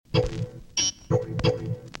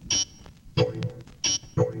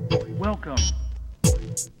Welcome.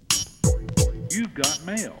 You've got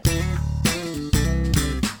mail.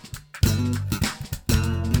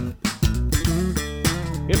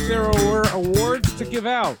 If there were awards to give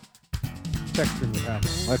out, Texting would have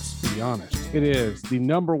them. Let's be honest. It is the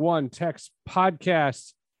number one text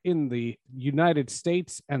podcast in the United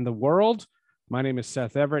States and the world. My name is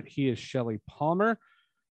Seth Everett. He is Shelley Palmer.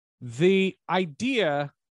 The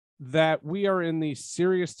idea that we are in these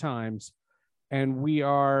serious times and we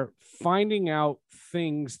are finding out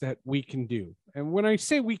things that we can do. And when I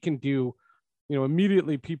say we can do,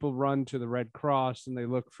 immediately people run to the Red Cross and they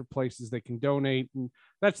look for places they can donate. And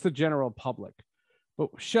that's the general public.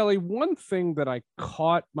 But Shelley, one thing that I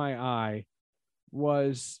caught my eye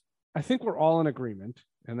was, I think we're all in agreement.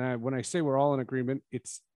 And when I say we're all in agreement,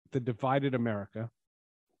 it's the divided America.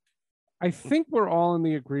 I think we're all in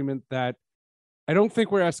the agreement that I don't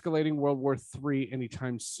think we're escalating World War III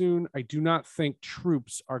anytime soon. I do not think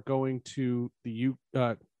troops are going to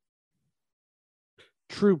Ukraine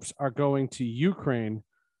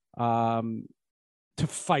to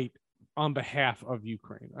fight on behalf of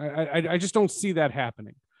Ukraine. I just don't see that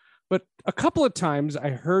happening. But a couple of times I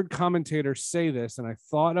heard commentators say this, and I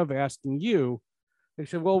thought of asking you. They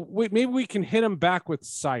said, well, wait, maybe we can hit them back with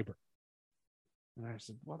cyber. And I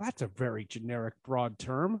said, well, that's a very generic, broad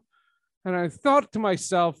term. And I thought to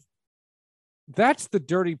myself, that's the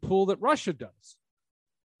dirty pool that Russia does.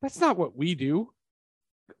 That's not what we do.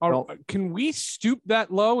 Can we stoop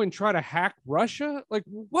that low and try to hack Russia? Like,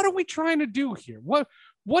 what are we trying to do here?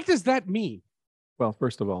 What does that mean? Well,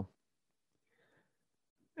 first of all,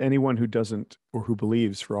 anyone who doesn't or who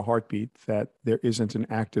believes for a heartbeat that there isn't an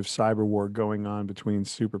active cyber war going on between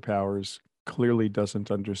superpowers clearly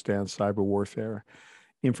doesn't understand cyber warfare.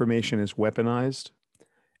 Information is weaponized,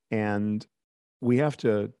 and we have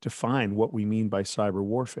to define what we mean by cyber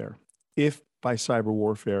warfare. If by cyber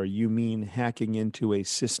warfare you mean hacking into a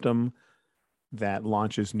system that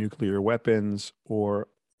launches nuclear weapons, or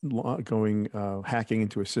hacking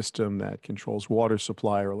into a system that controls water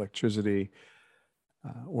supply or electricity,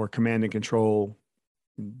 or command and control,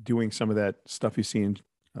 doing some of that stuff you see in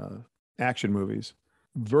action movies.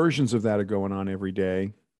 Versions of that are going on every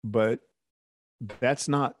day, but that's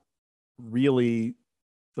not really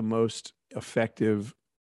the most effective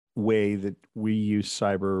way that we use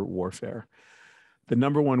cyber warfare. The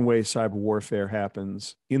number one way cyber warfare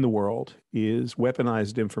happens in the world is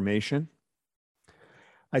weaponized information.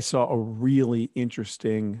 I saw a really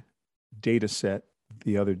interesting data set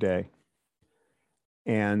the other day.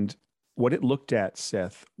 And what it looked at,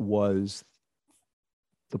 Seth, was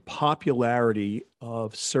the popularity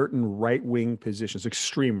of certain right-wing positions,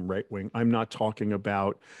 extreme right-wing. I'm not talking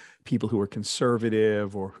about people who are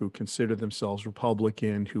conservative or who consider themselves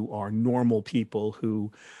Republican, who are normal people who,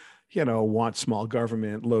 want small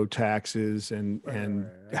government, low taxes, and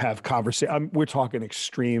have conversation. We're talking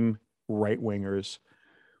extreme right-wingers.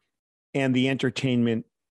 And the entertainment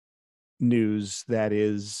news that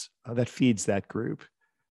feeds that group.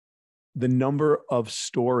 The number of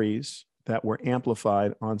stories that were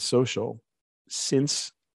amplified on social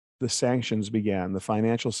since the sanctions began, the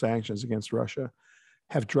financial sanctions against Russia,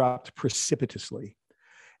 have dropped precipitously.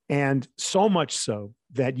 And so much so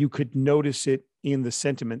that you could notice it in the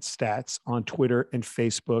sentiment stats on Twitter and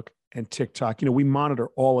Facebook and TikTok. We monitor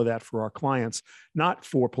all of that for our clients, not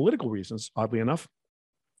for political reasons, oddly enough,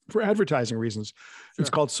 for advertising reasons. Sure. It's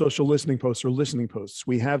called social listening posts or listening posts.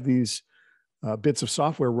 We have these bits of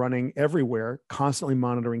software running everywhere, constantly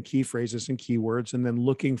monitoring key phrases and keywords, and then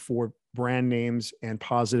looking for brand names and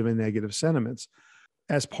positive and negative sentiments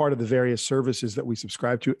as part of the various services that we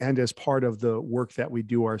subscribe to, and as part of the work that we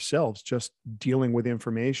do ourselves, just dealing with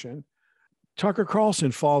information. Tucker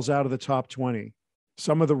Carlson falls out of the top 20.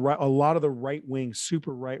 A lot of the right-wing,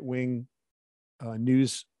 super right-wing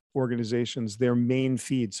news organizations, their main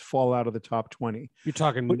feeds fall out of the top 20. You're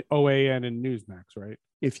talking OAN and Newsmax, right?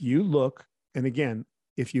 If you look, and again,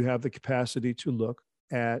 if you have the capacity to look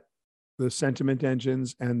at the sentiment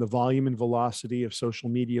engines and the volume and velocity of social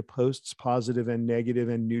media posts, positive and negative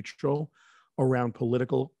and neutral, around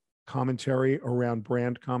political commentary, around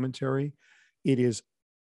brand commentary, it is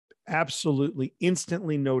absolutely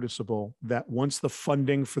instantly noticeable that once the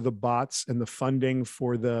funding for the bots and the funding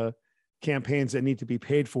for the campaigns that need to be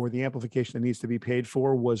paid for, the amplification that needs to be paid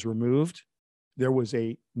for, was removed, there was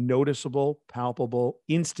a noticeable, palpable,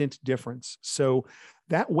 instant difference. So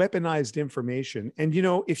that weaponized information, and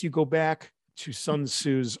if you go back to Sun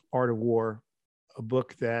Tzu's Art of War, a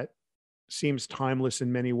book that seems timeless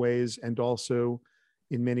in many ways, and also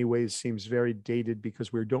in many ways seems very dated,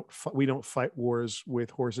 because we don't fight wars with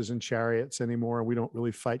horses and chariots anymore. We don't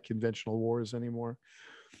really fight conventional wars anymore.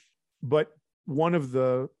 But one of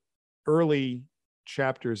the early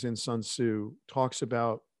chapters in Sun Tzu talks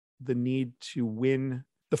about the need to win,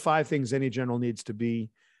 the 5 things any general needs to be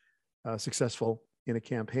successful in a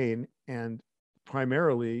campaign. And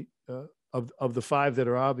primarily, of the 5 that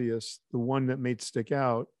are obvious, the one that may stick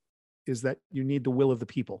out is that you need the will of the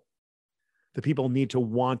people. The people need to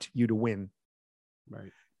want you to win.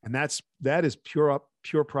 Right. And that is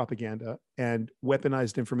pure propaganda, and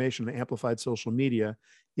weaponized information and amplified social media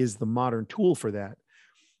is the modern tool for that.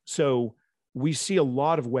 So we see a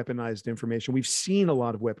lot of weaponized information. We've seen a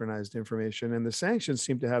lot of weaponized information, and the sanctions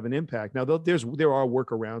seem to have an impact. Now, there are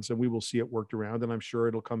workarounds, and we will see it worked around, and I'm sure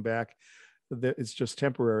it'll come back. It's just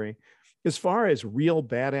temporary. As far as real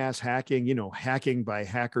badass hacking, hacking by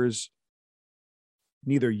hackers,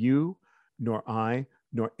 neither you nor I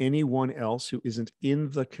nor anyone else who isn't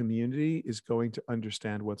in the community is going to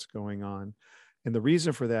understand what's going on. And the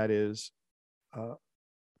reason for that is,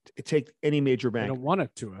 take any major bank. They don't want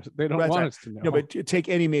it to us. They don't want us to know. No, but take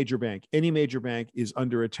any major bank. Any major bank is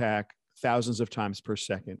under attack thousands of times per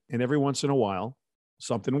second. And every once in a while,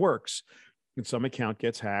 something works. And some account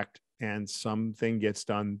gets hacked and something gets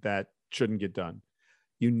done that shouldn't get done.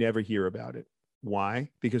 You never hear about it. Why?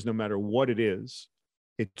 Because no matter what it is,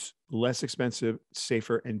 it's less expensive,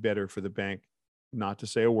 safer, and better for the bank not to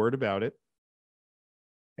say a word about it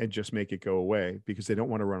and just make it go away, because they don't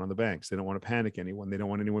want to run on the banks. They don't want to panic anyone. They don't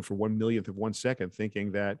want anyone for 1/1,000,000th of 1 second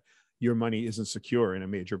thinking that your money isn't secure in a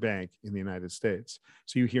major bank in the United States.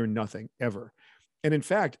 So you hear nothing ever. And in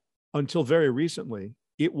fact, until very recently,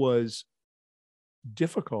 it was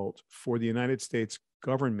difficult for the United States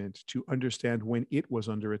government to understand when it was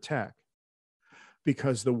under attack,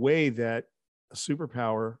 because the way that a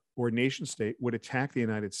superpower or a nation state would attack the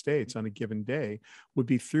United States on a given day would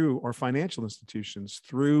be through our financial institutions,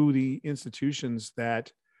 through the institutions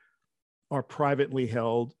that are privately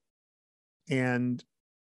held. And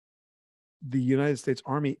the United States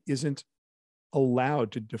Army isn't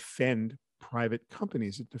allowed to defend private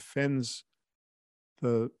companies. It defends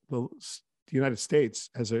the United States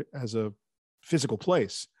as a physical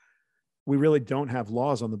place. We really don't have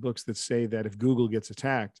laws on the books that say that if Google gets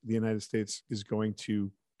attacked, the United States is going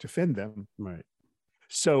to defend them. Right.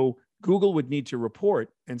 So Google would need to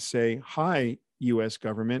report and say, "Hi, U.S.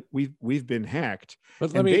 government, we've been hacked."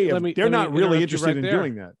 But they're not really interested in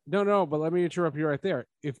doing that. No, but let me interrupt you right there.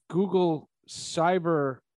 If Google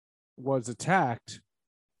cyber was attacked,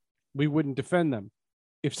 we wouldn't defend them.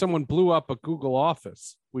 If someone blew up a Google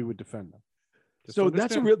office, we would defend them. So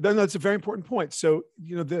that's a very important point. So,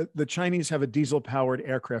 the Chinese have a diesel-powered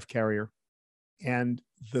aircraft carrier. And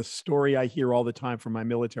the story I hear all the time from my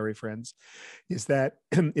military friends is that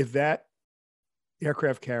if that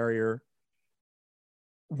aircraft carrier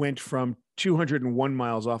went from 201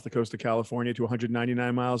 miles off the coast of California to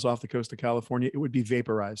 199 miles off the coast of California, it would be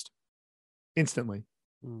vaporized instantly.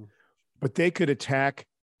 Mm. But they could attack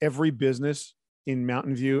every business in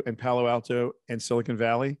Mountain View and Palo Alto and Silicon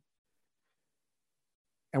Valley,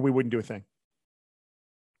 and we wouldn't do a thing.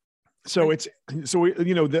 So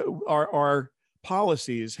our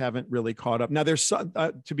policies haven't really caught up. Now, there's some,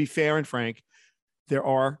 to be fair and frank, there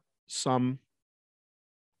are some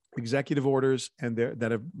executive orders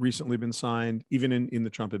that have recently been signed, even in the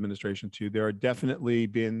Trump administration too. There are definitely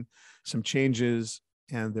been some changes,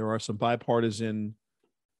 and there are some bipartisan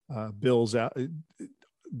bills out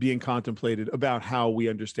being contemplated about how we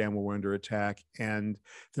understand when we're under attack. And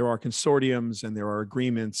there are consortiums and there are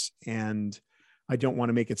agreements. And I don't want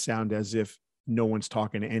to make it sound as if no one's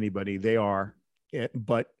talking to anybody. They are,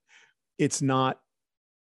 but it's not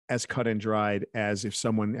as cut and dried as if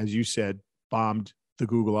someone, as you said, bombed the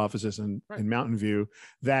Google offices in Mountain View.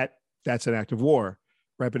 That's an act of war,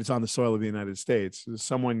 right? But it's on the soil of the United States.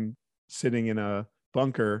 Someone sitting in a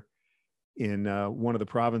bunker in one of the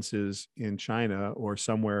provinces in China or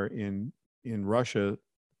somewhere in Russia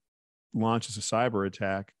launches a cyber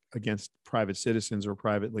attack against private citizens or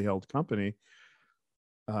privately held company.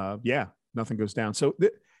 Nothing goes down. So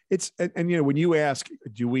when you ask,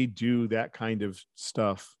 do we do that kind of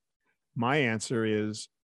stuff? My answer is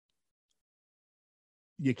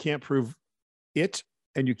you can't prove it,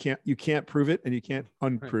 and you can't prove it, and you can't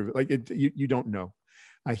unprove it. Like you don't know.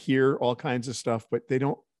 I hear all kinds of stuff, but they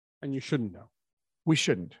don't. And you shouldn't know. We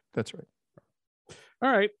shouldn't. That's right.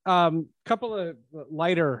 All right. Couple of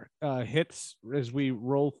lighter hits as we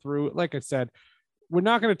roll through. Like I said, we're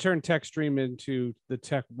not going to turn TechStream into the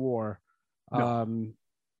tech war. No.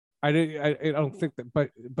 I don't think that,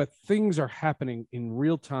 but things are happening in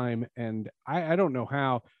real time, and I don't know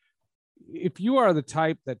how. If you are the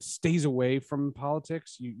type that stays away from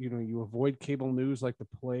politics, you avoid cable news like the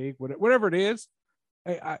plague, whatever it is.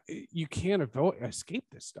 you can't escape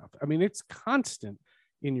this stuff. I mean, it's constant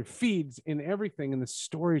in your feeds, in everything, and the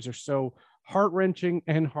stories are so heart-wrenching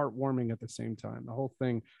and heartwarming at the same time. The whole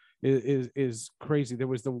thing is crazy. There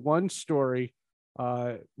was the one story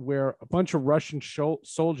where a bunch of Russian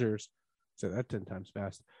soldiers, say that 10 times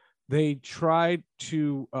fast, they tried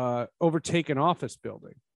to overtake an office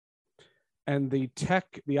building. And the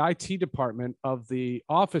IT department of the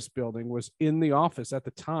office building was in the office at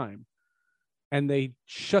the time. And they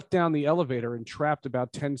shut down the elevator and trapped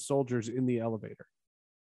about 10 soldiers in the elevator.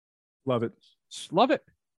 Love it. Love it.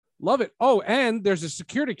 Love it. Oh, and there's a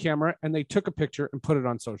security camera, and they took a picture and put it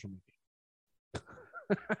on social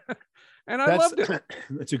media. And I loved it.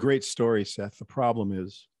 It's a great story, Seth. The problem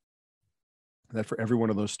is that for every one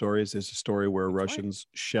of those stories, there's a story where Russians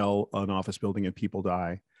shell an office building and people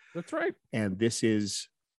die. That's right. And this is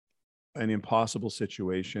an impossible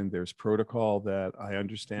situation. There's protocol that I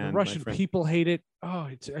understand. The Russian people hate it. Oh,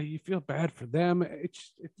 you feel bad for them.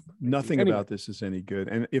 It's nothing about this is any good.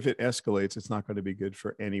 And if it escalates, it's not going to be good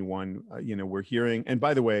for anyone. We're hearing, and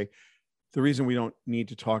by the way, the reason we don't need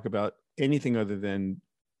to talk about anything other than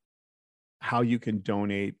how you can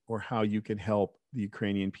donate or how you can help the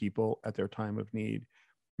Ukrainian people at their time of need.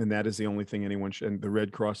 And that is the only thing anyone should, and the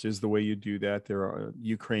Red Cross is the way you do that. There are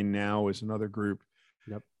Ukraine Now is another group.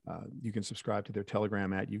 Yep. You can subscribe to their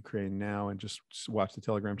Telegram at Ukraine Now and just watch the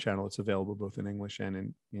Telegram channel. It's available both in English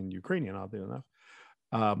and in Ukrainian, oddly enough.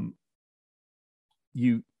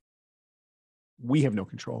 We have no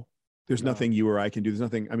control. There's nothing you or I can do. There's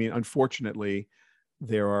nothing. I mean, unfortunately,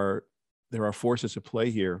 there are forces at play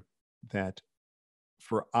here that,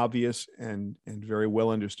 for obvious and very well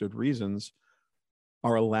understood reasons,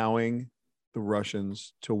 are allowing the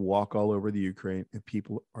Russians to walk all over the Ukraine, and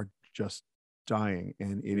people are just dying,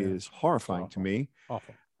 and it is horrifying to me.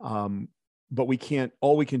 Awful. But we can't.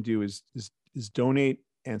 All we can do is donate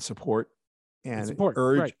and support, and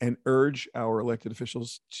urge our elected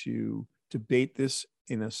officials to debate this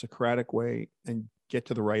in a Socratic way and get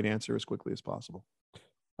to the right answer as quickly as possible.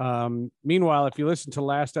 Meanwhile, if you listened to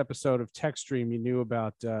last episode of Tech Stream, you knew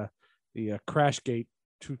about the Crashgate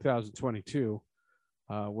 2022.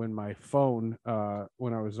 When my phone,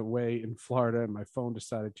 when I was away in Florida, and my phone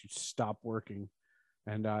decided to stop working,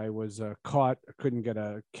 and I was caught. I couldn't get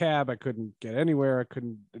a cab. I couldn't get anywhere. I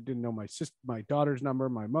didn't know my daughter's number,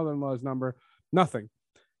 my mother-in-law's number, nothing.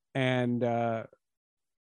 And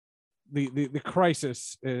the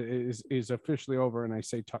crisis is officially over. And I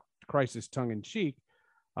say crisis tongue in cheek.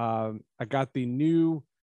 I got the new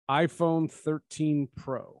iPhone 13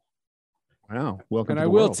 Pro. Wow. Welcome. And I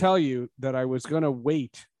will tell you that I was going to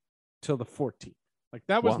wait till the 14th. Like,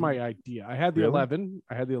 that was my idea. I had the 11.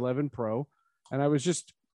 I had the 11 Pro, and I was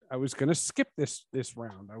going to skip this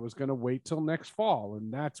round. I was going to wait till next fall,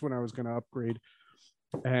 and that's when I was going to upgrade.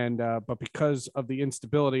 And but because of the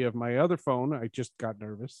instability of my other phone, I just got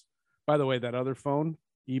nervous. By the way, that other phone,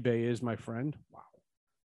 eBay is my friend. Wow.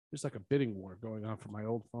 There's like a bidding war going on for my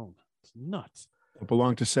old phone. It's nuts. It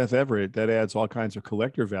belonged to Seth Everett. That adds all kinds of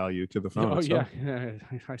collector value to the phone. Oh, yeah.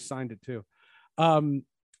 I signed it too.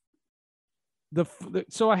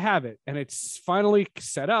 So I have it, and it's finally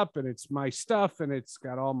set up, and it's my stuff, and it's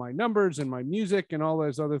got all my numbers and my music and all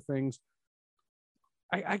those other things.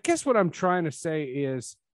 I guess what I'm trying to say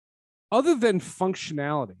is, other than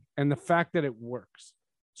functionality and the fact that it works.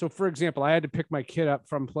 So, for example, I had to pick my kid up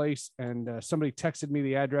from place, and somebody texted me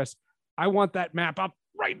the address. I want that map up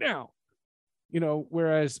right now.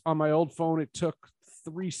 Whereas on my old phone, it took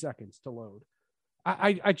 3 seconds to load.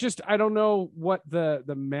 I don't know what the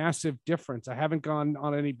massive difference. I haven't gone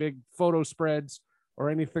on any big photo spreads or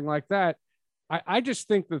anything like that. I just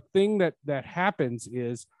think the thing that happens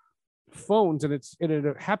is phones, and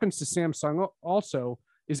it happens to Samsung also,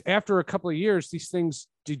 is after a couple of years, these things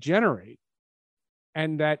degenerate.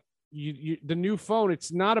 And that the new phone,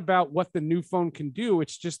 it's not about what the new phone can do.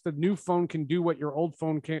 It's just the new phone can do what your old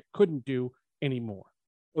phone couldn't do anymore.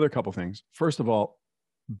 Well, there are a couple of things. First of all,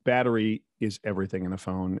 battery is everything in a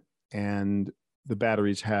phone, and the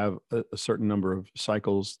batteries have a certain number of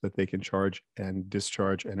cycles that they can charge and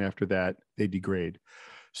discharge, and after that they degrade.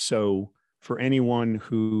 So for anyone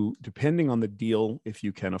who, depending on the deal, if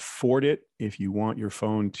you can afford it, if you want your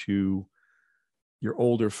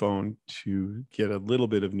older phone to get a little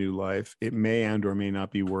bit of new life, it may and or may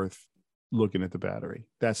not be worth looking at the battery.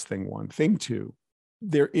 That's thing one. Thing two,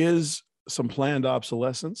 there is some planned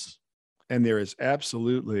obsolescence, and there's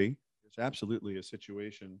absolutely a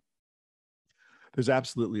situation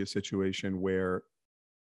where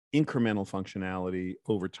incremental functionality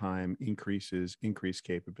over time increased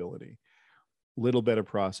capability. Little better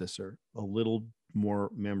processor, a little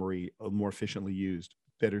more memory, more efficiently used,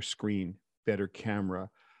 better screen, better camera,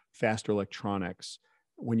 faster electronics.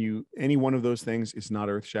 Any one of those things is not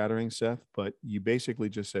earth shattering, Seth, but you basically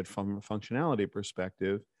just said from a functionality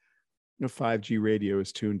perspective, 5G radio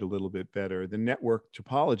is tuned a little bit better. The network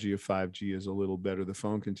topology of 5G is a little better. The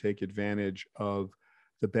phone can take advantage of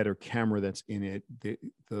the better camera that's in it.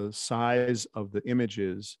 The size of the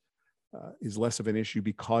images is less of an issue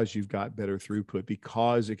because you've got better throughput,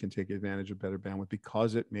 because it can take advantage of better bandwidth,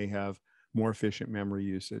 because it may have more efficient memory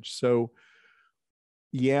usage. So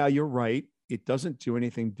yeah, you're right. It doesn't do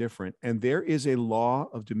anything different. And there is a law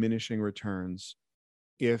of diminishing returns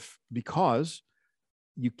because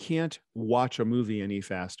you can't watch a movie any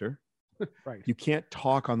faster. Right. You can't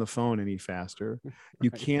talk on the phone any faster. You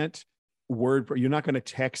Right. can't you're not going to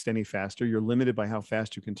text any faster. You're limited by how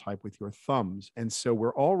fast you can type with your thumbs. And so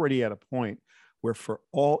we're already at a point where, for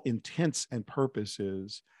all intents and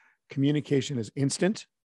purposes, communication is instant.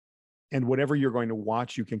 And whatever you're going to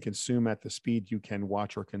watch, you can consume at the speed you can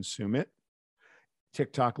watch or consume it.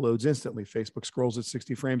 TikTok loads instantly. Facebook scrolls at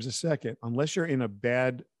 60 frames a second. Unless you're in a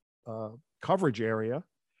bad coverage area,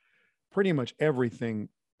 pretty much everything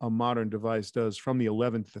a modern device does from the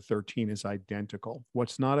 11 to the 13 is identical.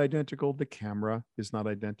 What's not identical? The camera is not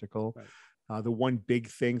identical. Right. The one big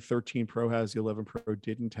thing 13 Pro has, the 11 Pro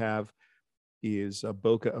didn't have, is a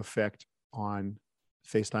bokeh effect on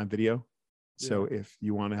FaceTime video. So if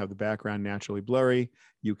you want to have the background naturally blurry,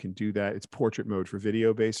 you can do that. It's portrait mode for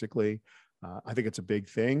video, basically. I think it's a big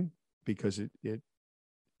thing because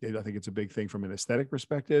I think it's a big thing from an aesthetic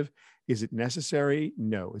perspective. Is it necessary?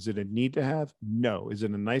 No. Is it a need to have? No. Is it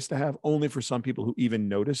a nice to have? Only for some people who even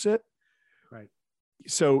notice it. Right.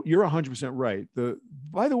 So you're 100% right.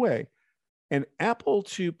 By the way, an Apple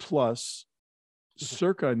II Plus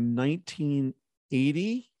circa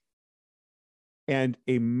 1980 and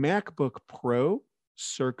a MacBook Pro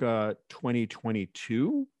circa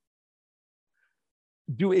 2022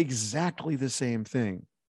 do exactly the same thing.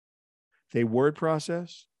 They word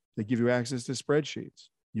process. They give you access to spreadsheets.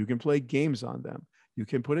 You can play games on them. You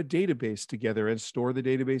can put a database together and store the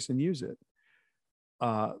database and use it.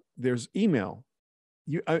 There's email.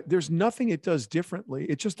 There's nothing it does differently.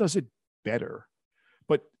 It just does it better.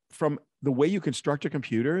 But from the way you construct a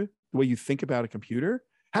computer, the way you think about a computer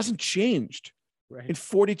hasn't changed in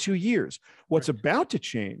 42 years. What's about to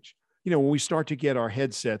change, when we start to get our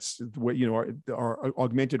headsets, our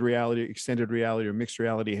augmented reality, extended reality, or mixed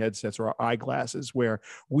reality headsets, or our eyeglasses, where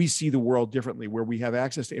we see the world differently, where we have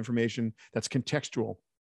access to information that's contextual.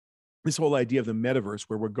 This whole idea of the metaverse,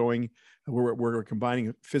 where we're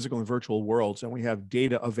combining physical and virtual worlds, and we have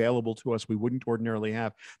data available to us we wouldn't ordinarily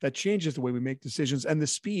have, that changes the way we make decisions and the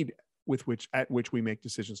speed at which we make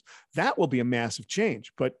decisions. That will be a massive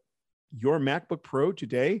change. But your MacBook Pro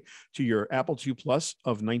today to your Apple II Plus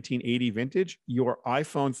of 1980 vintage, your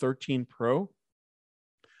iPhone 13 Pro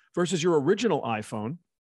versus your original iPhone.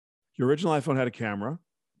 Your original iPhone had a camera.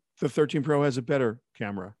 The 13 Pro has a better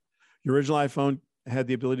camera. Your original iPhone had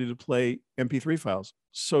the ability to play MP3 files.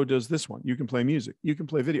 So does this one. You can play music. You can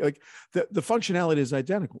play video. Like the functionality is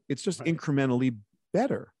identical. It's just incrementally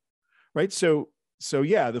better, right? So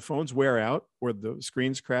yeah, the phones wear out, or the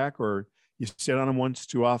screens crack, or you sit on them once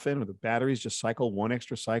too often, or the batteries just cycle one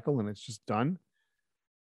extra cycle and it's just done.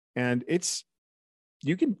 And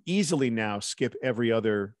you can easily now skip every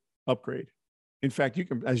other upgrade. In fact, you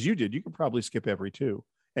can, as you did, you can probably skip every two,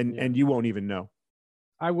 and you won't even know.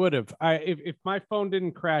 I would have. If my phone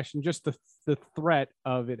didn't crash, and just the threat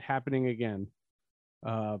of it happening again,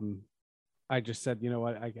 I just said, you know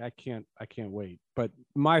what, I can't wait. But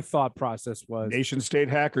my thought process was, nation state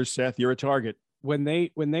hackers, Seth, you're a target. When they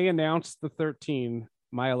announced the 13,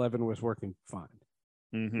 my 11 was working fine.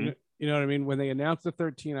 Mm-hmm. You know what I mean? When they announced the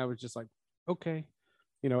 13, I was just like, okay.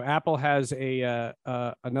 Apple has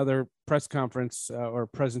another press conference or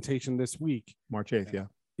presentation this week, March 8th. Yeah.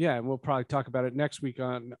 Yeah, and we'll probably talk about it next week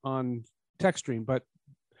on TechStream. But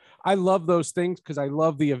I love those things because I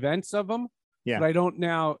love the events of them. Yeah. But I don't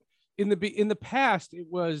now. In the past,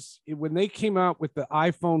 when they came out with the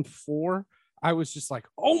iPhone 4. I was just like,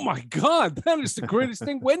 oh my God, that is the greatest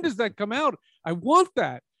thing. When does that come out? I want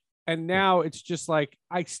that. And now it's just like,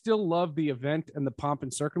 I still love the event and the pomp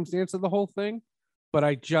and circumstance of the whole thing. But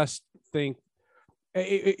I just think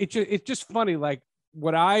it's just funny. Like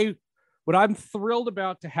what I'm thrilled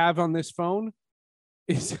about to have on this phone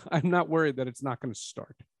is I'm not worried that it's not going to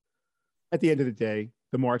start. At the end of the day,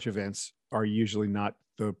 the March events are usually not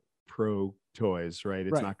the Pro toys, right?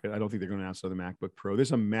 It's not good. I don't think they're going to announce the MacBook Pro.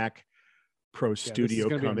 There's a Mac Pro Yeah, this is Studio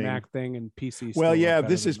going to be a coming. Mac thing, and PC. Well, still yeah, better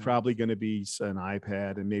this than is Mac. probably going to be an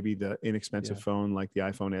iPad and maybe the inexpensive Yeah. phone like the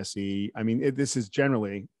iPhone SE. I mean, this is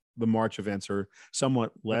generally the March events are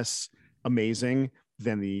somewhat less amazing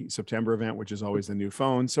than the September event, which is always the new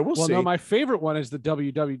phone. So we'll see. No, my favorite one is the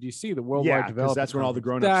WWDC, the Worldwide Developer that's when all the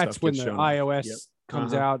Conference. grown-up That's stuff when gets the shown off. iOS Yep.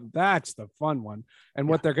 comes out. That's the fun one. And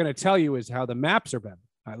what they're going to tell you is how the maps are better.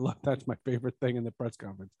 I love that's my favorite thing in the press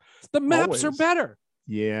conference. The maps are better.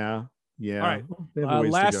 Yeah. Yeah. All right. They have a ways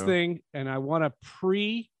to Last go. thing, and I want to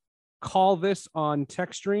pre-call this on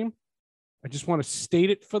TechStream. I just want to state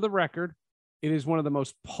it for the record. It is one of the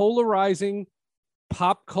most polarizing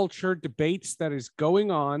pop culture debates that is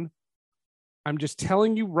going on. I'm just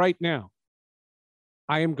telling you right now,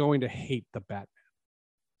 I am going to hate the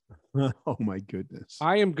Batman. Oh my goodness.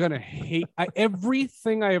 I am going to hate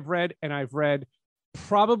everything I have read, and I've read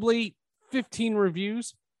probably 15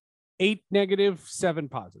 reviews, 8 negative, 7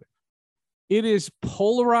 positive. It is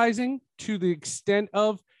polarizing to the extent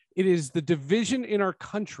of it is the division in our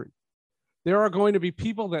country. There are going to be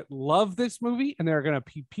people that love this movie, and there are going to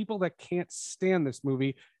be people that can't stand this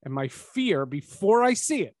movie. And my fear before I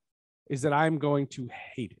see it is that I'm going to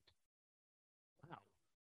hate it.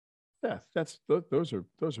 Yeah, those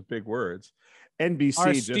are big words. NBC, our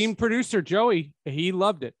esteemed producer Joey, he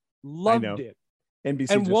loved it, it. NBC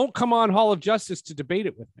and won't come on Hall of Justice to debate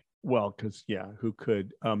it with me. Well, because who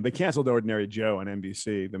could? They canceled Ordinary Joe on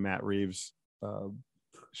NBC, the Matt Reeves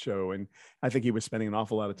show, and I think he was spending an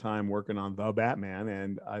awful lot of time working on the Batman.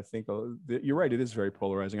 And I think you're right; it is very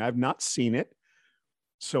polarizing. I've not seen it,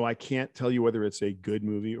 so I can't tell you whether it's a good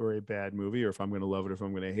movie or a bad movie, or if I'm going to love it or if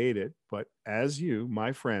I'm going to hate it. But as you,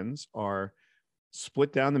 my friends, are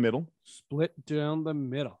split down the middle.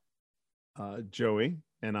 Joey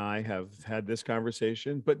and I have had this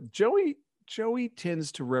conversation, but Joey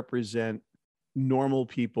tends to represent normal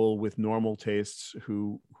people with normal tastes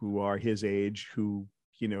who are his age, who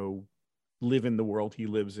live in the world he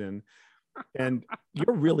lives in. And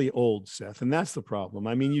you're really old, Seth, and that's the problem.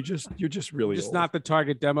 I mean, you're just really just old. Not the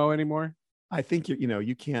target demo anymore. I think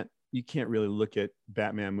you can't really look at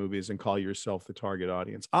Batman movies and call yourself the target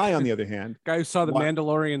audience. I, on the other hand, guy who saw The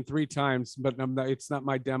Mandalorian 3 times, but it's not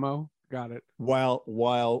my demo. Got it.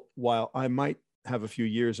 While I might have a few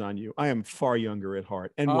years on you, I am far younger at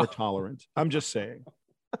heart and more tolerant. I'm just saying.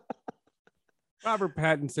 Robert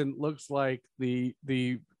Pattinson looks like the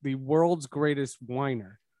world's greatest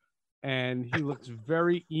whiner, and he looks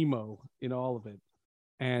very emo in all of it.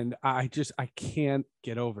 And I can't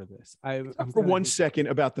get over this. I'm for 1 second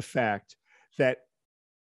about the fact that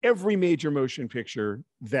every major motion picture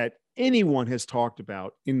that anyone has talked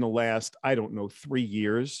about in the last, 3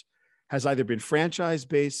 years has either been franchise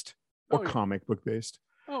based or comic book based.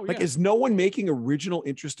 Is no one making original,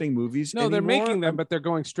 interesting movies anymore? They're making them, but they're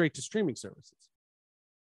going straight to streaming services.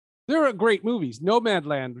 There are great movies.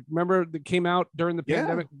 Nomadland, remember, that came out during the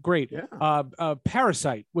pandemic? Great. Yeah.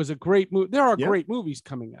 Parasite was a great movie. There are great movies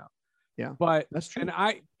coming out. Yeah, but that's true. And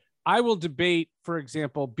I will debate, for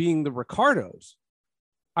example, Being the Ricardos.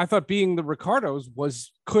 I thought Being the Ricardos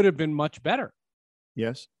could have been much better.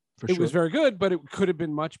 Yes, it was very good, but it could have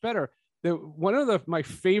been much better. One of my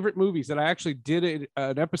favorite movies that I actually did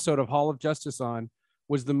an episode of Hall of Justice on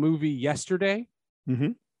was the movie Yesterday.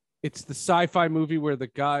 Mm-hmm. It's the sci-fi movie where the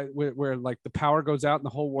guy where like the power goes out in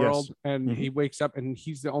the whole world, and he wakes up and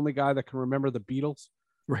he's the only guy that can remember the Beatles.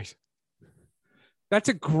 Right. That's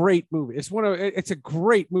a great movie. It's a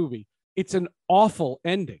great movie. It's an awful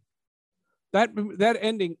ending. That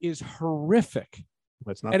ending is horrific.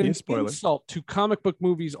 Let's not be a spoiler. An insult to comic book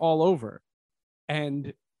movies all over.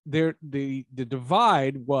 And the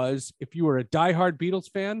divide was, if you were a diehard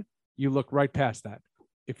Beatles fan, you look right past that.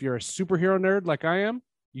 If you're a superhero nerd like I am,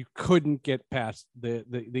 you couldn't get past the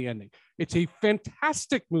ending. It's a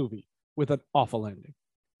fantastic movie with an awful ending.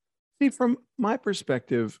 See, from my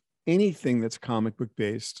perspective, anything that's comic book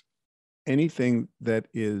based, anything that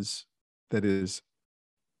is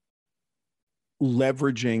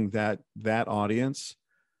leveraging that audience,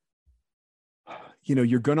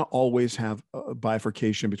 you're going to always have a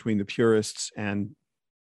bifurcation between the purists and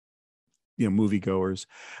moviegoers.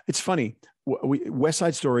 It's funny. West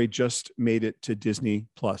Side Story just made it to Disney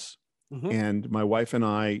Plus, and my wife and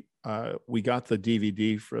I we got the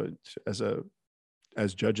DVD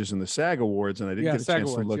as judges in the SAG Awards, and I didn't get a SAG chance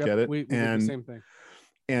Awards. to look at it. We did the same thing.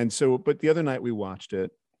 And so, but the other night we watched it.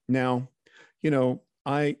 Now,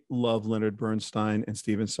 I love Leonard Bernstein and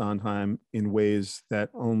Stephen Sondheim in ways that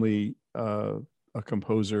only a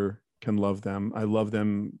composer can love them. I love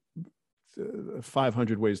them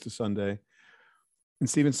 500 Ways to Sunday. And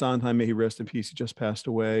Stephen Sondheim, may he rest in peace, he just passed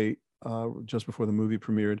away just before the movie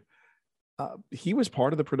premiered. he was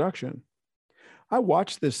part of the production. I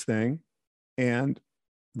watched this thing, and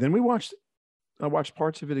then I watched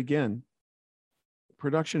parts of it again.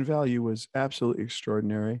 Production value was absolutely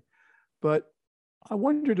extraordinary, but I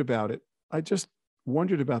wondered about it. I just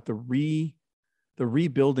wondered about the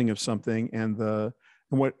rebuilding of something, and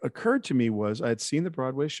what occurred to me was I had seen the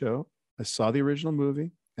Broadway show, I saw the original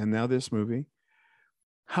movie, and now this movie,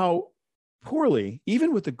 how poorly,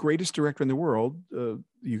 even with the greatest director in the world,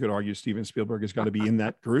 you could argue Steven Spielberg has got to be in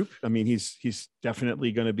that group. I mean, he's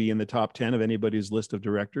definitely going to be in the top 10 of anybody's list of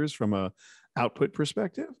directors from a output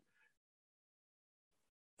perspective.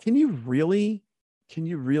 Can you really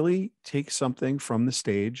take something from the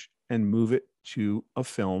stage and move it to a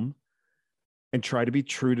film and try to be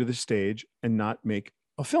true to the stage and not make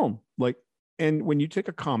a film? Like, and when you take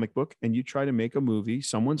a comic book and you try to make a movie,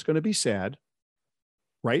 someone's going to be sad,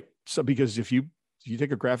 right? So because if you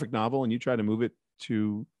take a graphic novel and you try to move it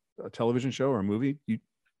to a television show or a movie, even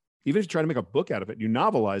if you try to make a book out of it, you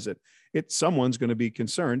novelize it, someone's going to be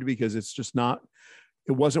concerned because it's just not,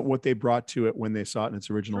 it wasn't what they brought to it when they saw it in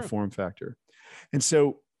its original form factor. And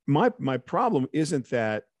so my problem isn't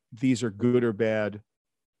that these are good or bad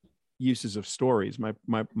uses of stories.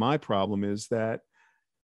 My problem is that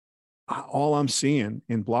all I'm seeing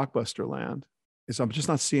in blockbuster land is I'm just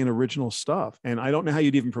not seeing original stuff. And I don't know how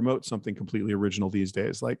you'd even promote something completely original these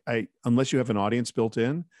days. Like unless you have an audience built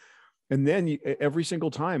in. And then every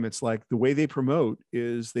single time it's like the way they promote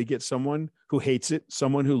is they get someone who hates it,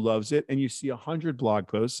 someone who loves it. And you see 100 blog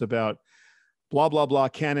posts about blah, blah, blah,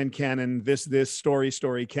 canon, this,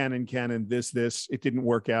 story, canon, this, it didn't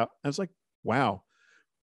work out. I was like, wow,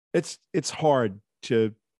 it's hard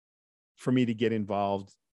for me to get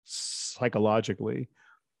involved psychologically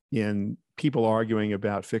in people arguing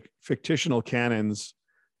about fictional canons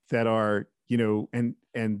that are, and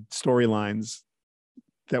storylines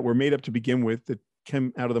that were made up to begin with that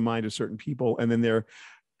came out of the mind of certain people. And then they're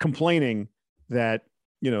complaining that,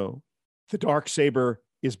 the dark saber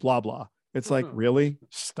is blah, blah. It's like, really?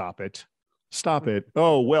 Stop it.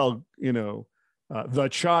 Oh, well, the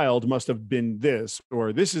child must have been this,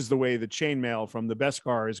 or this is the way the chainmail from the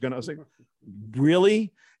Beskar is going to, I was like,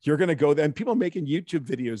 really? You're going to go there? And people making YouTube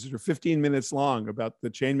videos that are 15 minutes long about the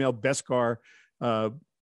chainmail Beskar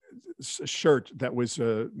shirt that was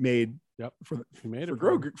made for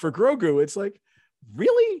Grogu. It's like,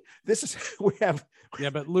 really? This is we have. Yeah,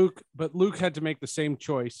 but Luke had to make the same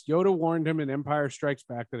choice. Yoda warned him in Empire Strikes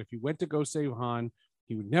Back that if he went to go save Han,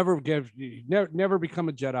 he would never become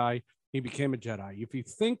a Jedi. He became a Jedi. If you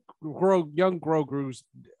think young Grogu's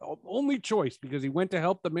only choice because he went to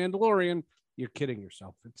help the Mandalorian, you're kidding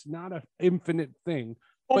yourself. It's not an infinite thing.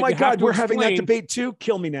 Oh my God, we're having that debate too.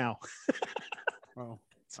 Kill me now. Oh,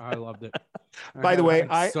 I loved it. By the way,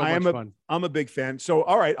 I'm a big fan. So,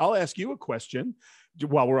 all right, I'll ask you a question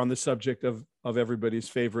while we're on the subject of everybody's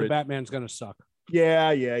favorite. The Batman's going to suck. Yeah.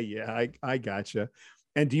 I gotcha.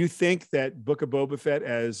 And do you think that Book of Boba Fett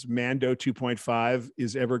as Mando 2.5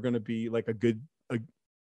 is ever going to be like a good,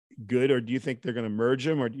 or do you think they're going to merge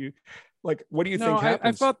him, or do you what do you think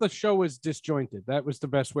happens? I thought the show was disjointed. That was the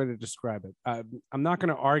best way to describe it. I'm not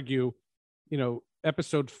going to argue,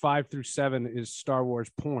 episode 5 through 7 is Star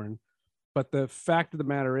Wars porn, but the fact of the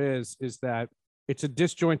matter is that it's a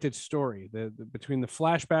disjointed story. Between the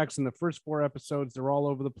flashbacks and the first 4 episodes, they're all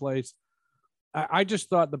over the place. I just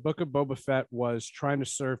thought the Book of Boba Fett was trying to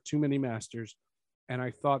serve too many masters. And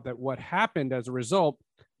I thought that what happened as a result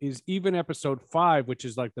is even episode 5, which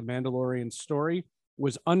is like the Mandalorian story,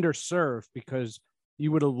 was underserved because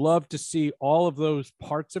you would have loved to see all of those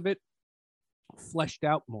parts of it fleshed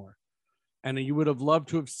out more. And you would have loved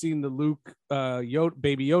to have seen the Luke,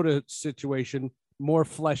 Baby Yoda situation more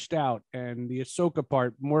fleshed out and the Ahsoka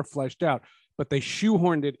part more fleshed out. But they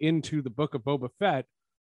shoehorned it into the Book of Boba Fett,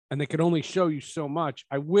 and they could only show you so much.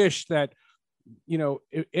 I wish that,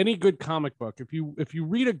 any good comic book, if you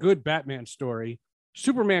read a good Batman story,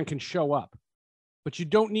 Superman can show up, but you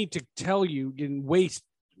don't need to tell you and waste,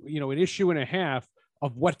 an issue and a half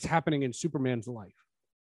of what's happening in Superman's life.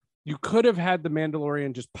 You could have had the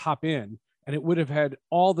Mandalorian just pop in, and it would have had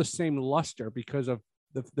all the same luster because of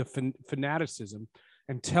the fanaticism,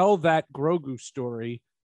 and tell that Grogu story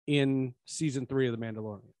in season 3 of the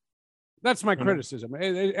Mandalorian. That's my criticism,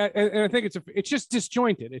 and I think it's just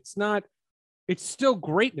disjointed. It's still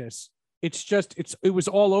greatness. It's just it was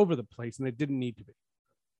all over the place, and it didn't need to be.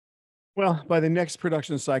 Well, by the next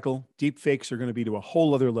production cycle, deep fakes are going to be to a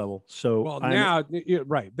whole other level. So now,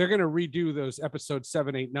 right, they're going to redo those episodes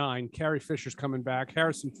 7, 8, 9. Carrie Fisher's coming back.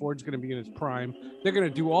 Harrison Ford's going to be in his prime. They're going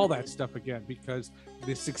to do all that stuff again because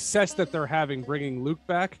the success that they're having bringing Luke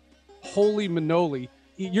back, holy manoli.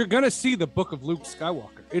 you're gonna see the book of Luke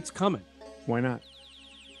Skywalker. It's coming. Why not?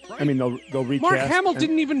 Right? I mean, they'll recast. Mark Hamill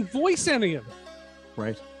didn't even voice any of it.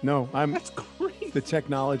 Right. No, That's great. the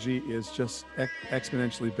technology is just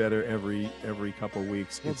exponentially better every couple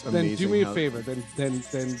weeks. It's amazing. Then do me a favor.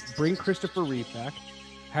 Then bring Christopher Reeve back,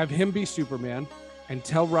 have him be Superman, and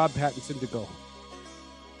tell Rob Pattinson to go.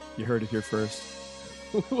 You heard it here first.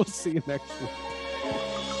 We'll see you next week.